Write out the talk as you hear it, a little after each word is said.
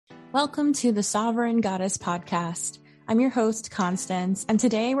Welcome to the Sovereign Goddess Podcast. I'm your host, Constance, and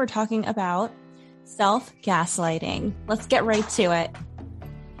today we're talking about self-gaslighting. Let's get right to it.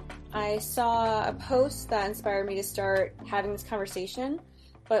 I saw a post that inspired me to start having this conversation,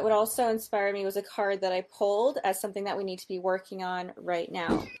 but what also inspired me was a card that I pulled as something that we need to be working on right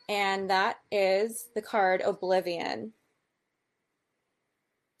now, and that is the card Oblivion.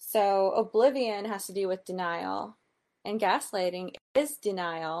 So Oblivion has to do with denial, and gaslighting is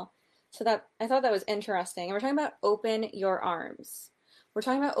denial. So that I thought that was interesting. And we're talking about open your arms. We're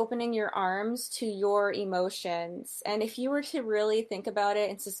talking about opening your arms to your emotions. And if you were to really think about it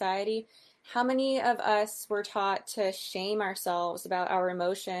in society, how many of us were taught to shame ourselves about our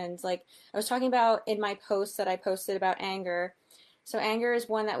emotions? Like I was talking about in my post that I posted about anger. So anger is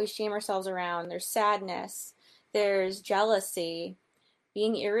one that we shame ourselves around. There's sadness, there's jealousy,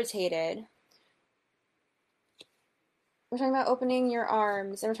 being irritated. We're talking about opening your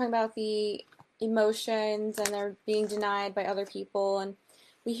arms, and we're talking about the emotions, and they're being denied by other people, and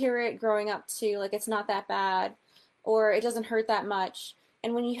we hear it growing up too, like it's not that bad, or it doesn't hurt that much.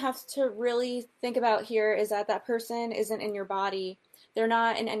 And when you have to really think about here is that that person isn't in your body. They're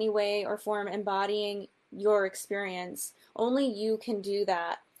not in any way or form embodying your experience. Only you can do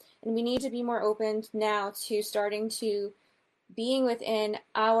that. And we need to be more open now to starting to being within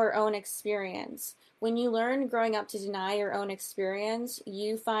our own experience. When you learn growing up to deny your own experience,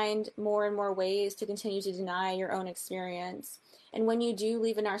 you find more and more ways to continue to deny your own experience. And when you do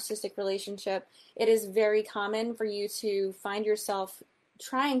leave a narcissistic relationship, it is very common for you to find yourself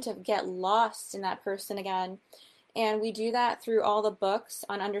trying to get lost in that person again. And we do that through all the books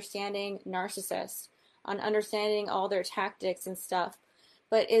on understanding narcissists, on understanding all their tactics and stuff.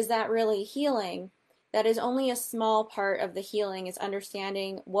 But is that really healing? That is only a small part of the healing, is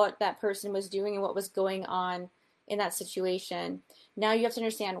understanding what that person was doing and what was going on in that situation. Now you have to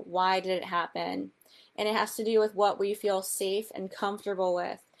understand, why did it happen? And it has to do with what we feel safe and comfortable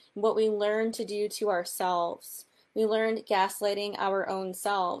with, what we learn to do to ourselves. We learned gaslighting our own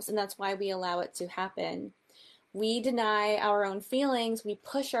selves, and that's why we allow it to happen. We deny our own feelings. We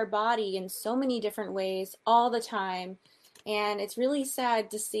push our body in so many different ways all the time, and it's really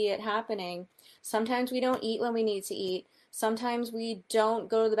sad to see it happening. Sometimes we don't eat when we need to eat. Sometimes we don't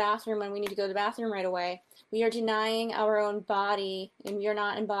go to the bathroom when we need to go to the bathroom right away. We are denying our own body, and we are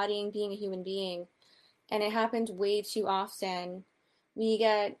not embodying being a human being. And it happens way too often. We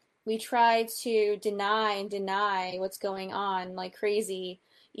try to deny and deny what's going on like crazy,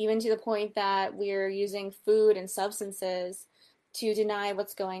 even to the point that we're using food and substances to deny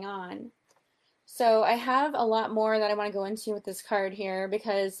what's going on. So I have a lot more that I want to go into with this card here,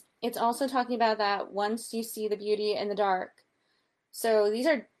 because it's also talking about that once you see the beauty in the dark. So I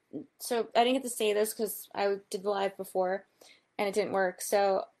didn't get to say this because I did the live before and it didn't work.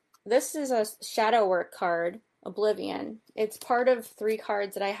 So this is a shadow work card, Oblivion. It's part of 3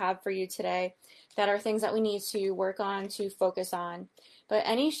 cards that I have for you today that are things that we need to work on, to focus on. But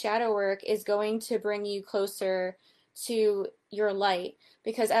any shadow work is going to bring you closer to your light,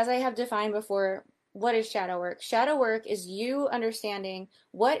 because as I have defined before, what is shadow work? Shadow work is you understanding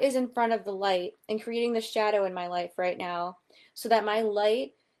what is in front of the light and creating the shadow in my life right now, so that my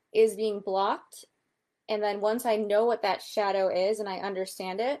light is being blocked. And then once I know what that shadow is and I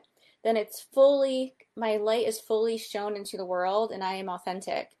understand it, then my light is fully shown into the world and I am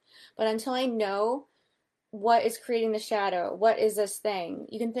authentic. But until I know what is creating the shadow, what is this thing?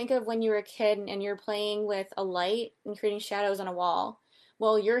 You can think of when you were a kid and you're playing with a light and creating shadows on a wall.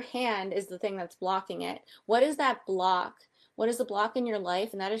 Well, your hand is the thing that's blocking it. What is that block? What is the block in your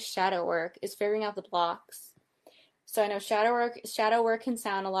life? And that is shadow work, is figuring out the blocks. So I know shadow work can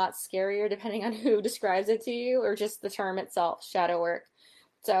sound a lot scarier depending on who describes it to you, or just the term itself, shadow work.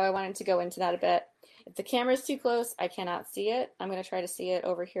 So I wanted to go into that a bit. If the camera's too close, I cannot see it. I'm going to try to see it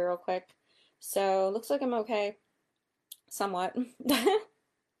over here real quick. So looks like I'm okay, somewhat.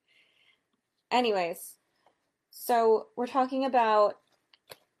 Anyways, so we're talking about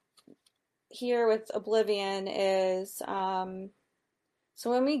here with Oblivion is, so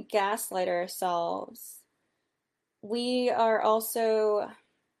when we gaslight ourselves, we are also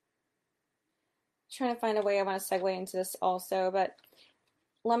trying to find a way I want to segue into this also, but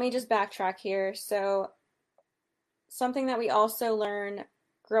let me just backtrack here. So something that we also learn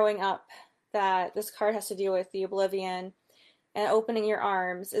growing up that this card has to do with the Oblivion and opening your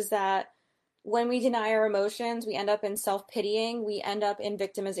arms is that when we deny our emotions, we end up in self-pitying, we end up in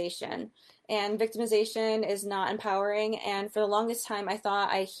victimization. And victimization is not empowering. And for the longest time, I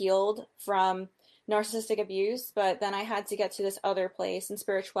thought I healed from narcissistic abuse, but then I had to get to this other place, and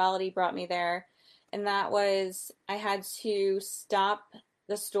spirituality brought me there. And that was, I had to stop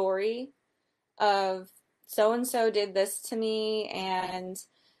the story of so and so did this to me, and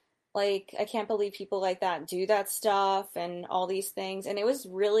like I can't believe people like that do that stuff and all these things. And it was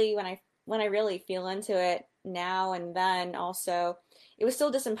really when I really feel into it now and then also, it was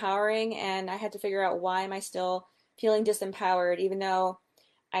still disempowering, and I had to figure out why am I still feeling disempowered even though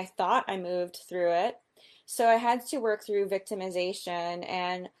I thought I moved through it. So I had to work through victimization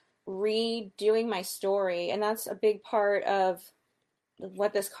and redoing my story, and that's a big part of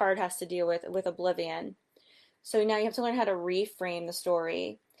what this card has to do with oblivion. So now you have to learn how to reframe the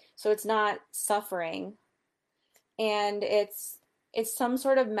story. So it's not suffering, and it's some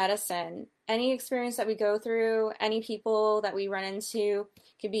sort of medicine. Any experience that we go through, any people that we run into,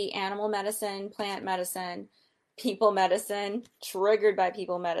 could be animal medicine, plant medicine, people medicine, triggered by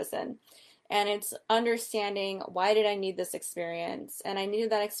people medicine. And it's understanding, why did I need this experience? And I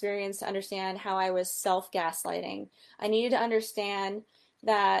needed that experience to understand how I was self-gaslighting. I needed to understand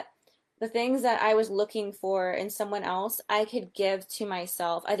that the things that I was looking for in someone else, I could give to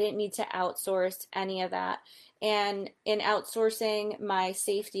myself. I didn't need to outsource any of that. And in outsourcing my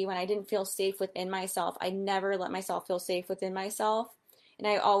safety, when I didn't feel safe within myself, I never let myself feel safe within myself. And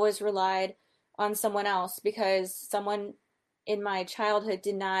I always relied on someone else because someone in my childhood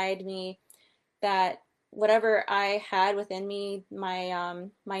denied me that whatever I had within me, my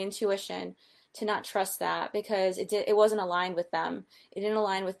intuition, to not trust that because it wasn't aligned with them. It didn't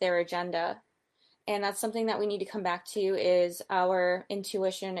align with their agenda. And that's something that we need to come back to, is our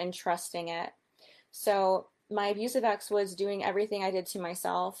intuition and trusting it. So my abusive ex was doing everything I did to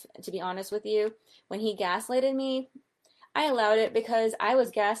myself. To be honest with you, when he gaslighted me, I allowed it because I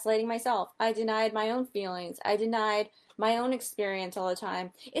was gaslighting myself. I denied my own feelings. I denied my own experience all the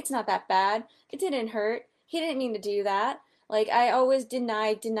time. It's not that bad. It didn't hurt. He didn't mean to do that. Like, I always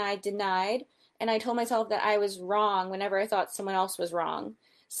denied, denied, denied. And I told myself that I was wrong whenever I thought someone else was wrong.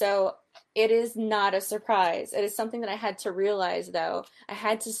 So it is not a surprise. It is something that I had to realize, though. I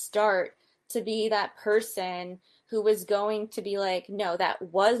had to start to be that person who was going to be like, no, that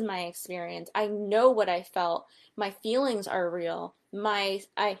was my experience. I know what I felt. My feelings are real. My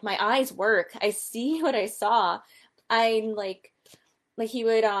eyes work. I see what I saw. I like he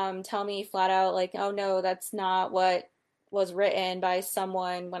would tell me flat out like, oh no, that's not what was written by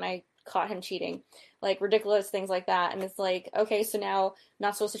someone when I caught him cheating. Like ridiculous things like that. And it's like, okay, so now I'm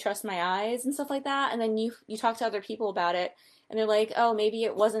not supposed to trust my eyes and stuff like that. And then you talk to other people about it, and they're like, oh, maybe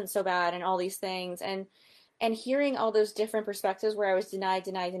it wasn't so bad and all these things. And hearing all those different perspectives where I was denied,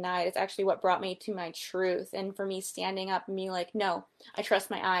 denied, denied, it's actually what brought me to my truth. And for me standing up and being like, no, I trust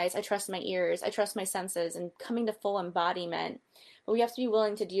my eyes, I trust my ears, I trust my senses, and coming to full embodiment. But we have to be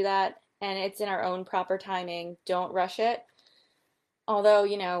willing to do that, and it's in our own proper timing. Don't rush it. Although,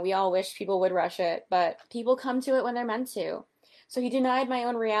 we all wish people would rush it, but people come to it when they're meant to. So he denied my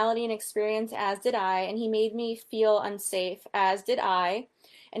own reality and experience, as did I, and he made me feel unsafe, as did I.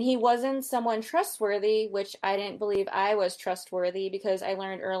 And he wasn't someone trustworthy, which I didn't believe I was trustworthy because I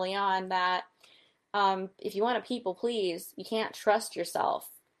learned early on that if you want to people please, you can't trust yourself.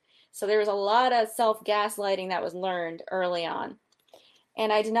 So there was a lot of self-gaslighting that was learned early on.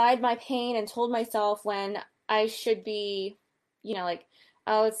 And I denied my pain and told myself when I should be, like,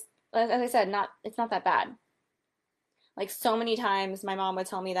 oh, it's, as I said, it's not that bad. Like so many times my mom would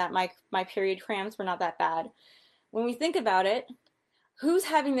tell me that my period cramps were not that bad. When we think about it, who's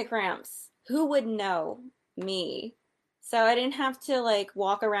having the cramps? Who would know? Me. So I didn't have to like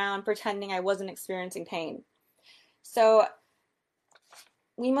walk around pretending I wasn't experiencing pain. So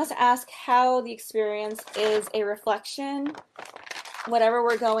we must ask how the experience is a reflection, whatever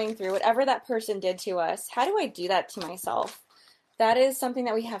we're going through, whatever that person did to us, how do I do that to myself? That is something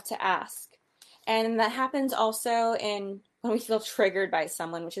that we have to ask. And that happens also in when we feel triggered by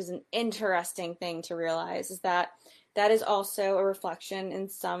someone, which is an interesting thing to realize, is that that is also a reflection in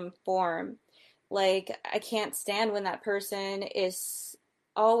some form. Like, I can't stand when that person is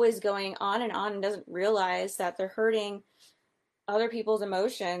always going on and doesn't realize that they're hurting other people's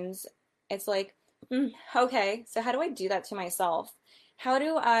emotions. It's like, okay, so how do I do that to myself? How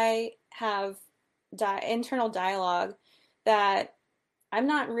do I have internal dialogue that I'm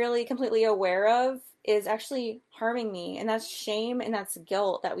not really completely aware of is actually harming me? And that's shame and that's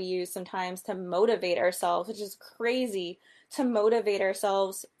guilt that we use sometimes to motivate ourselves, which is crazy, to motivate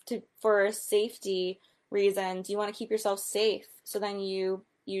ourselves for safety reasons. You want to keep yourself safe, so then you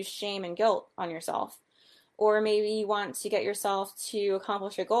use shame and guilt on yourself. Or maybe you want to get yourself to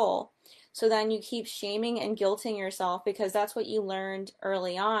accomplish a goal. So then you keep shaming and guilting yourself because that's what you learned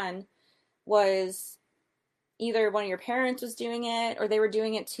early on, was either one of your parents was doing it or they were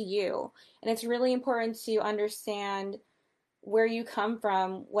doing it to you. And it's really important to understand where you come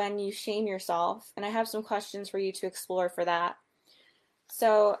from when you shame yourself. And I have some questions for you to explore for that.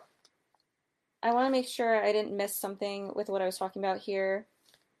 So I want to make sure I didn't miss something with what I was talking about here.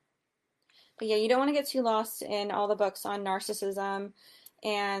 But yeah, you don't want to get too lost in all the books on narcissism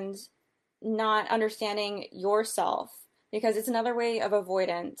and not understanding yourself because it's another way of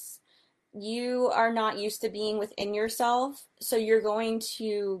avoidance. You are not used to being within yourself, so you're going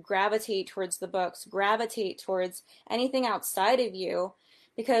to gravitate towards the books, gravitate towards anything outside of you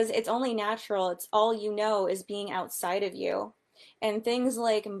because it's only natural. It's all you know is being outside of you. And things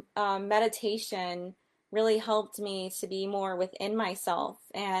like meditation really helped me to be more within myself.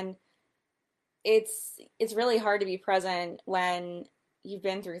 And it's really hard to be present when you've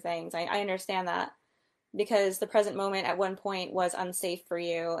been through things. I understand that because the present moment at one point was unsafe for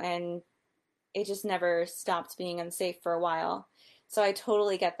you and it just never stopped being unsafe for a while. So I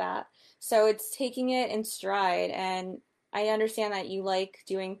totally get that. So it's taking it in stride. And I understand that you like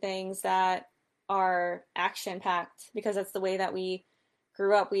doing things that are action packed because that's the way that we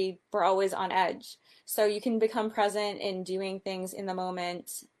grew up. We were always on edge. So you can become present in doing things in the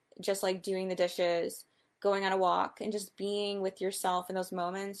moment, just like doing the dishes, going on a walk, and just being with yourself in those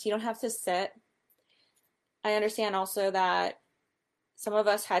moments. You don't have to sit. I understand also that some of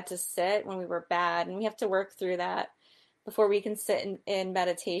us had to sit when we were bad, and we have to work through that before we can sit in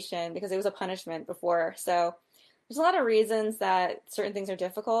meditation because it was a punishment before. So there's a lot of reasons that certain things are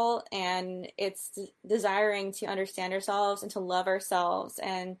difficult, and it's desiring to understand ourselves and to love ourselves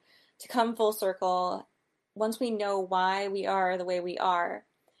and to come full circle. Once we know why we are the way we are,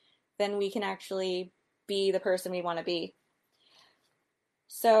 then we can actually be the person we want to be.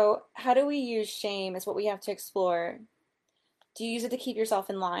 So, how do we use shame is what we have to explore. Do you use it to keep yourself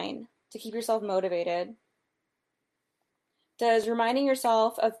in line, to keep yourself motivated? Does reminding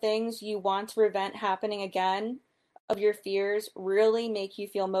yourself of things you want to prevent happening again, of your fears, really make you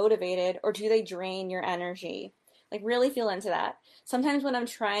feel motivated, or do they drain your energy? Like, really feel into that. Sometimes when I'm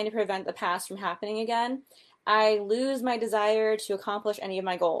trying to prevent the past from happening again, I lose my desire to accomplish any of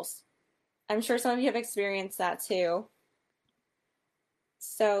my goals. I'm sure some of you have experienced that too.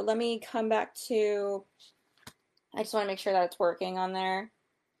 So let me come back to, I just want to make sure that it's working on there.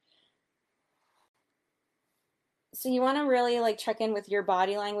 So you want to really like check in with your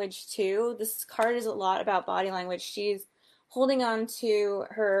body language too. This card is a lot about body language. She's holding on to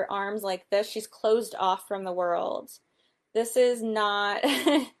her arms like this. She's closed off from the world. This is not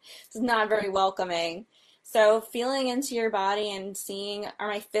this is not very welcoming. So feeling into your body and seeing, are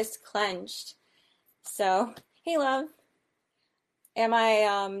my fists clenched? So, hey love, am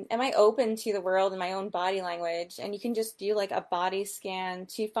I open to the world in my own body language? And you can just do like a body scan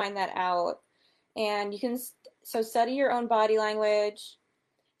to find that out. And you can so study your own body language.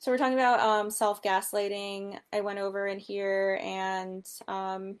 So we're talking about self-gaslighting. I went over in here and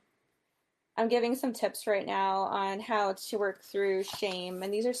I'm giving some tips right now on how to work through shame.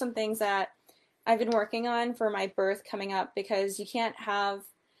 And these are some things that I've been working on for my birth coming up because you can't have,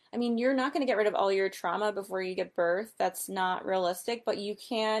 I mean, you're not going to get rid of all your trauma before you give birth. That's not realistic, but you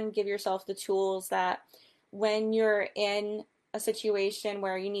can give yourself the tools that when you're in a situation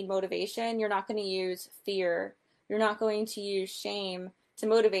where you need motivation, you're not going to use fear. You're not going to use shame to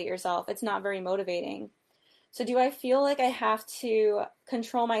motivate yourself. It's not very motivating. So, do I feel like I have to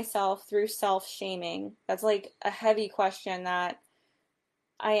control myself through self shaming? That's like a heavy question that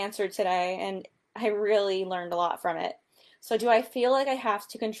I answered today, and I really learned a lot from it. So, do I feel like I have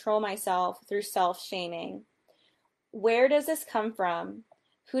to control myself through self shaming? Where does this come from?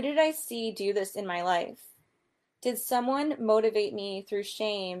 Who did I see do this in my life? Did someone motivate me through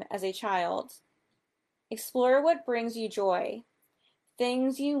shame as a child? Explore what brings you joy,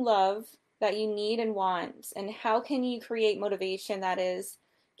 things you love that you need and want, and how can you create motivation that is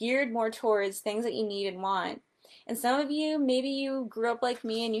geared more towards things that you need and want. And some of you, maybe you grew up like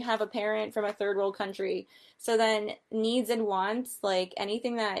me and you have a parent from a third world country. So then needs and wants, like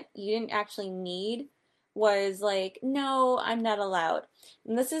anything that you didn't actually need, was like, no, I'm not allowed.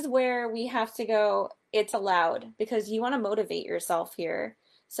 And this is where we have to go, it's allowed, because you want to motivate yourself here.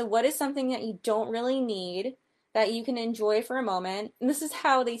 So, what is something that you don't really need that you can enjoy for a moment? And this is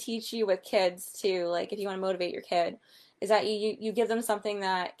how they teach you with kids too. Like, if you want to motivate your kid, is that you give them something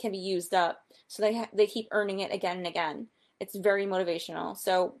that can be used up, so they keep earning it again and again. It's very motivational.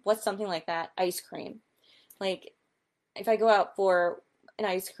 So, what's something like that? Ice cream. Like, if I go out for an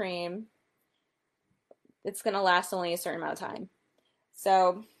ice cream, it's gonna last only a certain amount of time.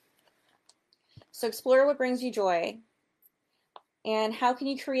 So, so explore what brings you joy, and how can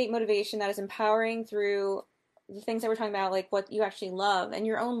you create motivation that is empowering through the things that we're talking about, like what you actually love and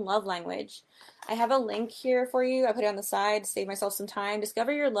your own love language. I have a link here for you. I put it on the side to save myself some time.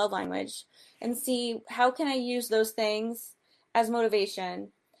 Discover your love language and see how can I use those things as motivation.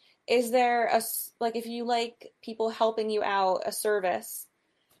 Is there a, like, if you like people helping you out, a service,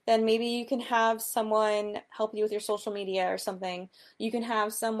 then maybe you can have someone help you with your social media or something. You can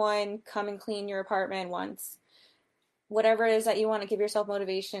have someone come and clean your apartment once. Whatever it is that you want to give yourself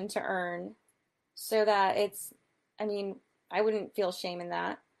motivation to earn so that it's, I mean, I wouldn't feel shame in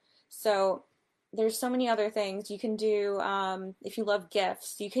that. So there's so many other things you can do. If you love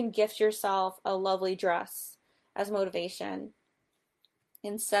gifts, you can gift yourself a lovely dress as motivation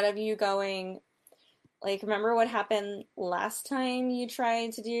instead of you going, like, remember what happened last time you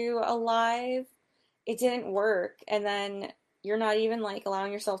tried to do a live? It didn't work. And then you're not even like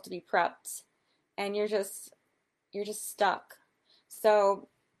allowing yourself to be prepped and you're just stuck. So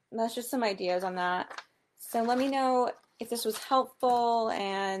that's just some ideas on that. So let me know if this was helpful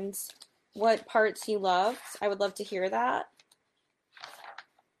and what parts you loved. I would love to hear that.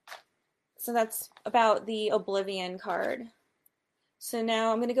 So that's about the Oblivion card. So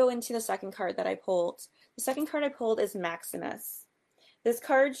now I'm going to go into the second card that I pulled. The second card I pulled is Maximus. This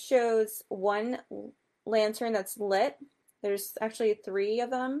card shows one lantern that's lit. There's actually three of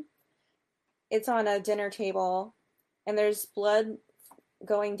them. It's on a dinner table, and there's blood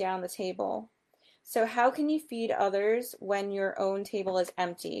going down the table. So how can you feed others when your own table is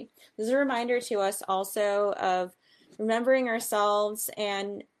empty? This is a reminder to us also of remembering ourselves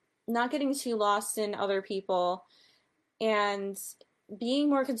and not getting too lost in other people and being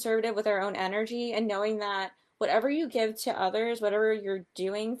more conservative with our own energy and knowing that whatever you give to others, whatever you're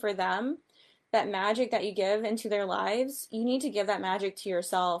doing for them, that magic that you give into their lives, you need to give that magic to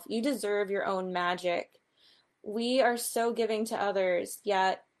yourself. You deserve your own magic. We are so giving to others,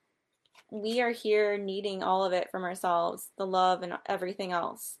 yet we are here needing all of it from ourselves, the love and everything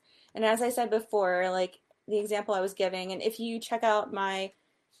else. And as I said before, like the example I was giving, and if you check out my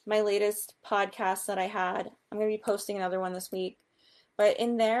latest podcast that I had, I'm going to be posting another one this week. But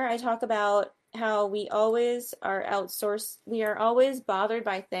in there, I talk about how we always are outsourced. We are always bothered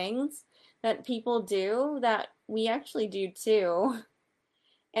by things that people do that we actually do too.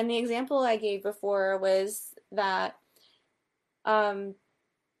 And the example I gave before was that um,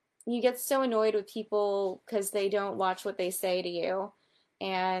 you get so annoyed with people because they don't watch what they say to you.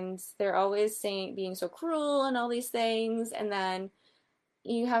 And they're always saying, being so cruel and all these things. And then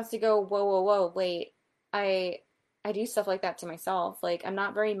you have to go, whoa, whoa, whoa, wait. I I do stuff like that to myself. Like I'm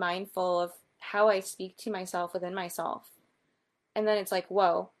not very mindful of how I speak to myself within myself. And then it's like,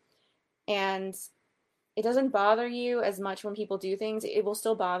 whoa. And it doesn't bother you as much when people do things. It will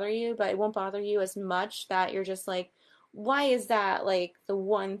still bother you, but it won't bother you as much that you're just like, why is that like the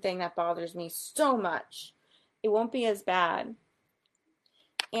one thing that bothers me so much? It won't be as bad.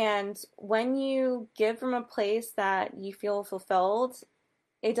 And when you give from a place that you feel fulfilled,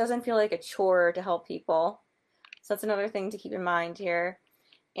 it doesn't feel like a chore to help people. So that's another thing to keep in mind here.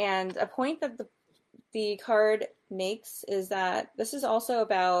 And a point that the card makes is that this is also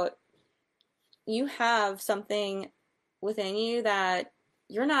about you have something within you that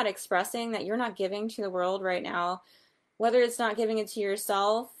you're not expressing, that you're not giving to the world right now, whether it's not giving it to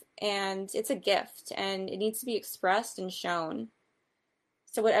yourself, and it's a gift and it needs to be expressed and shown.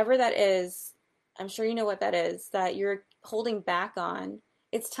 So, whatever that is, I'm sure you know what that is, that you're holding back on.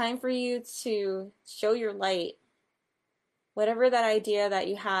 It's time for you to show your light. Whatever that idea that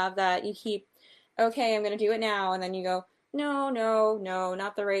you have that you keep, okay, I'm going to do it now. And then you go, no, no, no,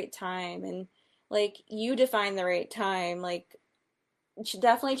 not the right time. And like you define the right time. Like, you should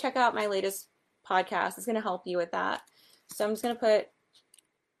definitely check out my latest podcast. It's going to help you with that. So I'm just going to put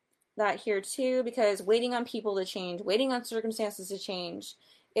that here too because waiting on people to change, waiting on circumstances to change,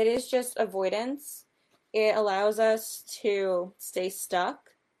 it is just avoidance. It allows us to stay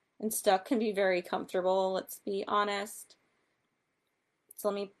stuck, and stuck can be very comfortable, let's be honest. So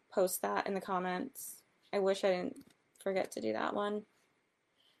let me post that in the comments. I wish I didn't forget to do that one.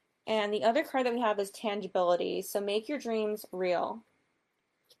 And the other card that we have is tangibility. So make your dreams real.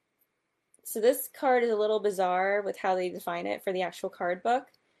 So this card is a little bizarre with how they define it for the actual card book.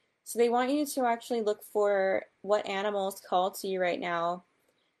 So they want you to actually look for what animals call to you right now.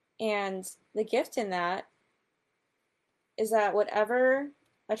 And the gift in that is that whatever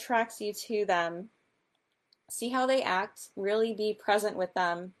attracts you to them, see how they act, really be present with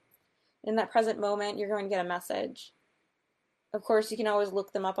them. In that present moment, you're going to get a message. Of course, you can always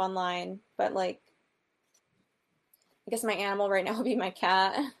look them up online, but like, I guess my animal right now would be my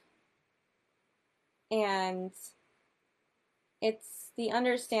cat. And it's the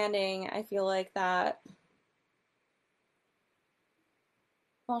understanding, I feel like, that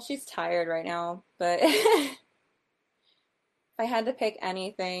Well, she's tired right now, but if I had to pick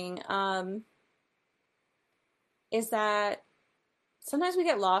anything, is that sometimes we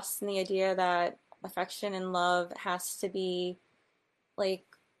get lost in the idea that affection and love has to be like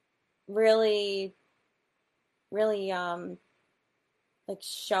really, really like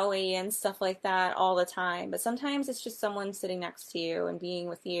showy and stuff like that all the time. But sometimes it's just someone sitting next to you and being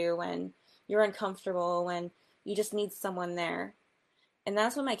with you when you're uncomfortable, when you just need someone there. And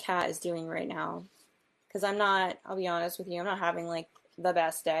that's what my cat is doing right now. Because I'm not, I'll be honest with you, I'm not having like the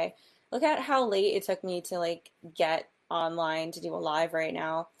best day. Look at how late it took me to like get online to do a live right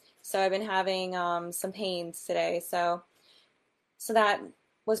now. So I've been having some pains today. So that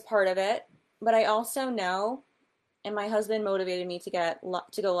was part of it. But I also know, and my husband motivated me to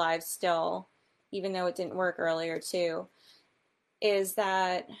to go live still, even though it didn't work earlier too, is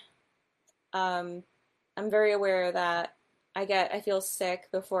that um, I'm very aware that I feel sick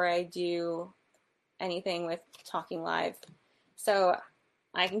before I do anything with talking live. So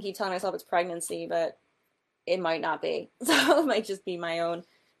I can keep telling myself it's pregnancy, but it might not be. So it might just be my own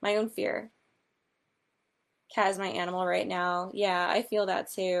fear. Cat is my animal right now. Yeah, I feel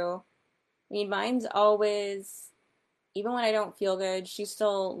that too. I mean, mine's always, even when I don't feel good, she's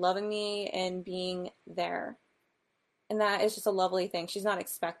still loving me and being there. And that is just a lovely thing. She's not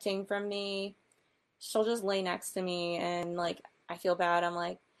expecting from me. She'll just lay next to me and like I feel bad. I'm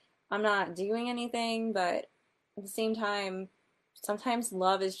like, I'm not doing anything, but at the same time, sometimes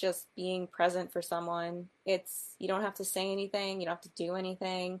love is just being present for someone. It's you don't have to say anything, you don't have to do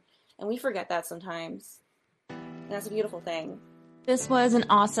anything, and we forget that sometimes. And that's a beautiful thing. This was an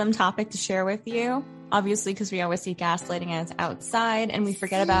awesome topic to share with you. Obviously, because we always see gaslighting as outside and we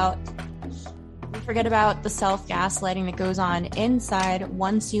forget about the self-gaslighting that goes on inside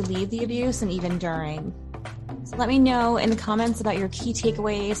once you leave the abuse and even during. So let me know in the comments about your key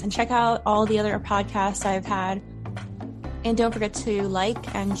takeaways and check out all the other podcasts I've had. And don't forget to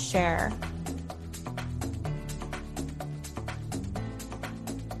like and share.